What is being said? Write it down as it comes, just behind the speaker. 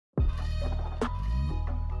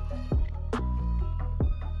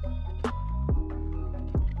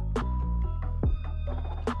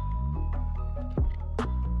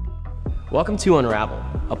Welcome to Unravel,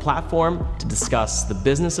 a platform to discuss the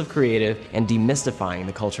business of creative and demystifying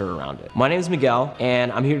the culture around it. My name is Miguel,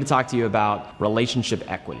 and I'm here to talk to you about relationship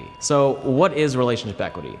equity. So what is relationship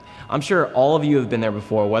equity? I'm sure all of you have been there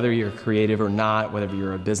before, whether you're creative or not, whether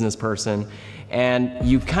you're a business person, and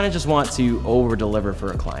you kind of just want to over-deliver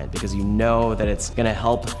for a client because you know that it's gonna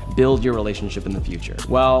help build your relationship in the future.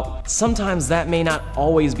 Well, sometimes that may not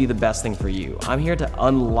always be the best thing for you. I'm here to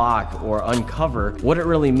unlock or uncover what it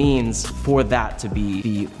really means for that to be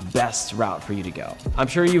the best route for you to go. I'm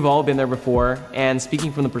sure you've all been there before, and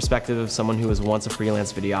speaking from the perspective of someone who was once a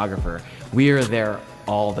freelance videographer, we are there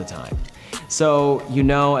all the time. So, you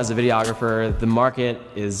know, as a videographer, the market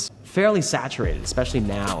is fairly saturated, especially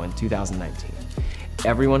now in 2019.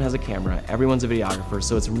 Everyone has a camera, everyone's a videographer,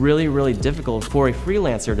 so it's really, really difficult for a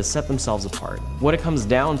freelancer to set themselves apart. What it comes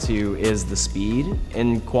down to is the speed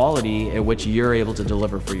and quality at which you're able to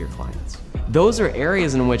deliver for your clients. Those are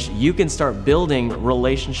areas in which you can start building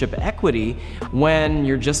relationship equity when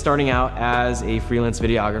you're just starting out as a freelance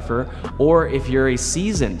videographer, or if you're a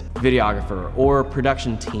seasoned videographer or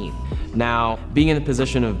production team. Now, being in the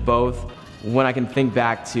position of both, when I can think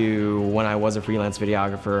back to when I was a freelance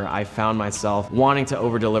videographer, I found myself wanting to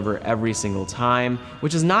over-deliver every single time,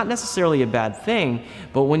 which is not necessarily a bad thing,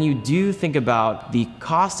 but when you do think about the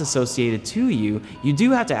cost associated to you, you do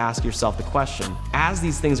have to ask yourself the question, as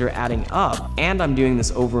these things are adding up, and I'm doing this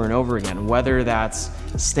over and over again, whether that's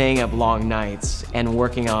staying up long nights and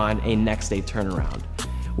working on a next day turnaround,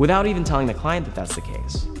 without even telling the client that that's the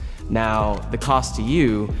case. Now, the cost to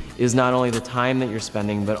you is not only the time that you're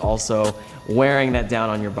spending, but also wearing that down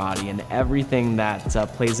on your body and everything that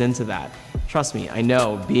plays into that. Trust me, I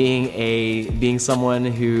know, being someone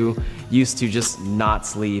who used to just not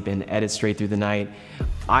sleep and edit straight through the night,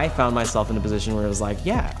 I found myself in a position where it was like,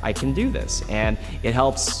 yeah, I can do this. And it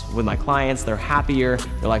helps with my clients, they're happier,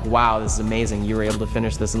 they're like, wow, this is amazing, you were able to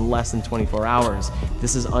finish this in less than 24 hours.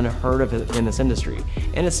 This is unheard of in this industry.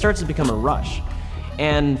 And it starts to become a rush.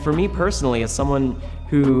 And for me personally, as someone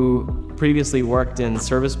who previously worked in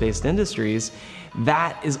service-based industries,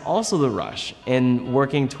 that is also the rush in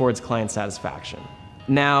working towards client satisfaction.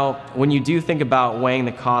 Now, when you do think about weighing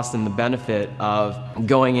the cost and the benefit of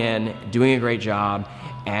going in, doing a great job,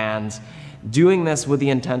 and doing this with the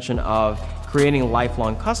intention of creating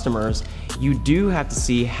lifelong customers, you do have to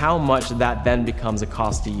see how much that then becomes a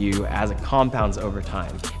cost to you as it compounds over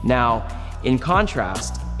time. Now, in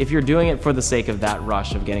contrast, if you're doing it for the sake of that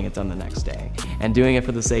rush of getting it done the next day, and doing it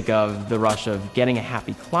for the sake of the rush of getting a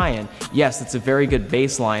happy client, yes, it's a very good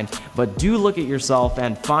baseline, but do look at yourself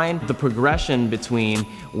and find the progression between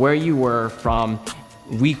where you were from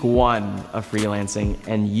week one of freelancing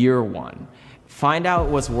and year one. Find out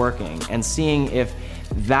what's working and seeing if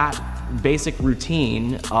that basic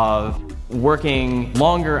routine of working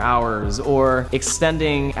longer hours or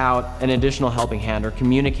extending out an additional helping hand or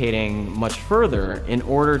communicating much further in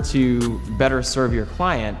order to better serve your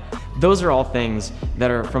client, those are all things that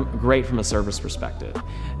are great from a service perspective.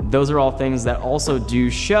 Those are all things that also do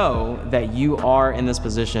show that you are in this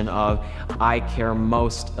position of, I care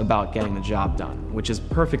most about getting the job done, which is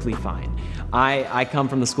perfectly fine. I come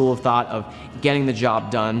from the school of thought of getting the job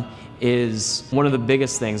done is one of the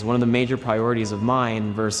biggest things, one of the major priorities of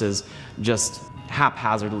mine versus just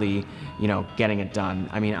haphazardly, getting it done.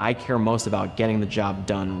 I mean, I care most about getting the job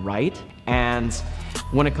done right. And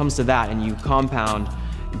when it comes to that and you compound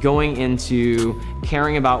going into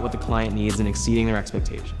caring about what the client needs and exceeding their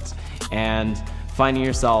expectations and finding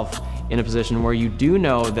yourself in a position where you do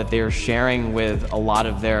know that they're sharing with a lot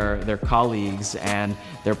of their colleagues and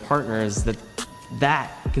their partners,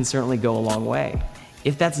 that can certainly go a long way.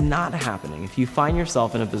 If that's not happening, if you find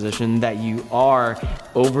yourself in a position that you are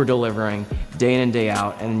over-delivering day in and day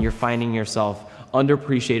out and you're finding yourself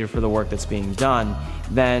underappreciated for the work that's being done,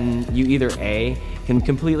 then you either A, can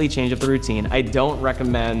completely change up the routine. I don't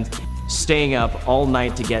recommend staying up all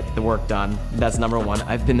night to get the work done. That's number one.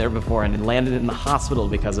 I've been there before and landed in the hospital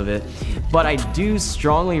because of it. But I do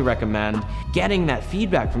strongly recommend getting that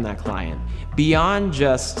feedback from that client beyond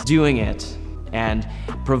just doing it and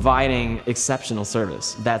providing exceptional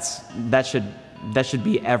service. That should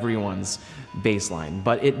be everyone's baseline.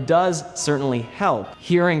 But it does certainly help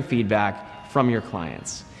hearing feedback from your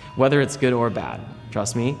clients, whether it's good or bad.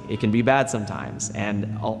 Trust me, it can be bad sometimes.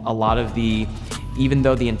 And a lot of even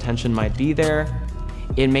though the intention might be there,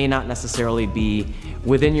 it may not necessarily be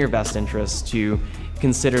within your best interest to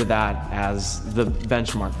consider that as the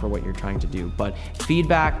benchmark for what you're trying to do. But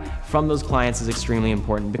feedback from those clients is extremely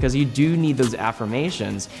important because you do need those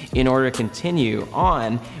affirmations in order to continue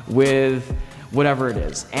on with whatever it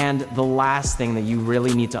is. And the last thing that you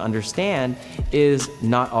really need to understand is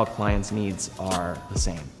not all clients' needs are the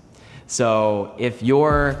same. So if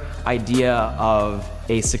your idea of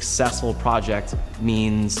a successful project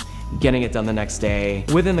means getting it done the next day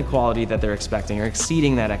within the quality that they're expecting or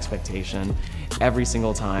exceeding that expectation every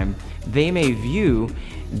single time, they may view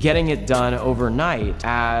getting it done overnight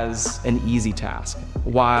as an easy task.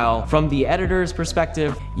 While from the editor's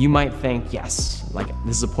perspective, you might think, yes, like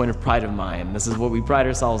this is a point of pride of mine. This is what we pride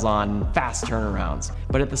ourselves on, fast turnarounds.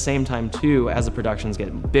 But at the same time too, as the productions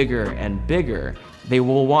get bigger and bigger, they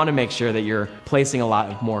will want to make sure that you're placing a lot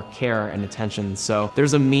of more care and attention. So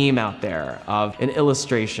there's a meme out there of an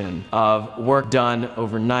illustration of work done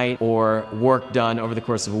overnight or work done over the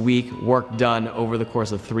course of a week, work done over the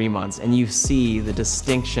course of 3 months. And you see the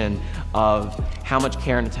distinction of how much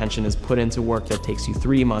care and attention is put into work that takes you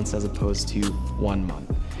 3 months as opposed to 1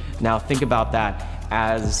 month. Now think about that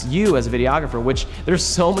as you as a videographer, which there's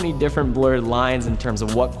so many different blurred lines in terms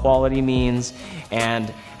of what quality means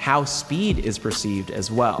and how speed is perceived as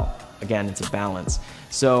well. Again, it's a balance.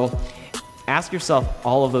 So ask yourself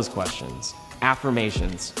all of those questions,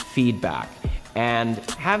 affirmations, feedback, and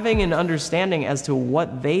having an understanding as to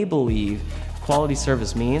what they believe quality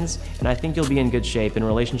service means, and I think you'll be in good shape, and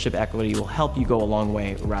relationship equity will help you go a long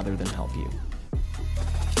way rather than help you.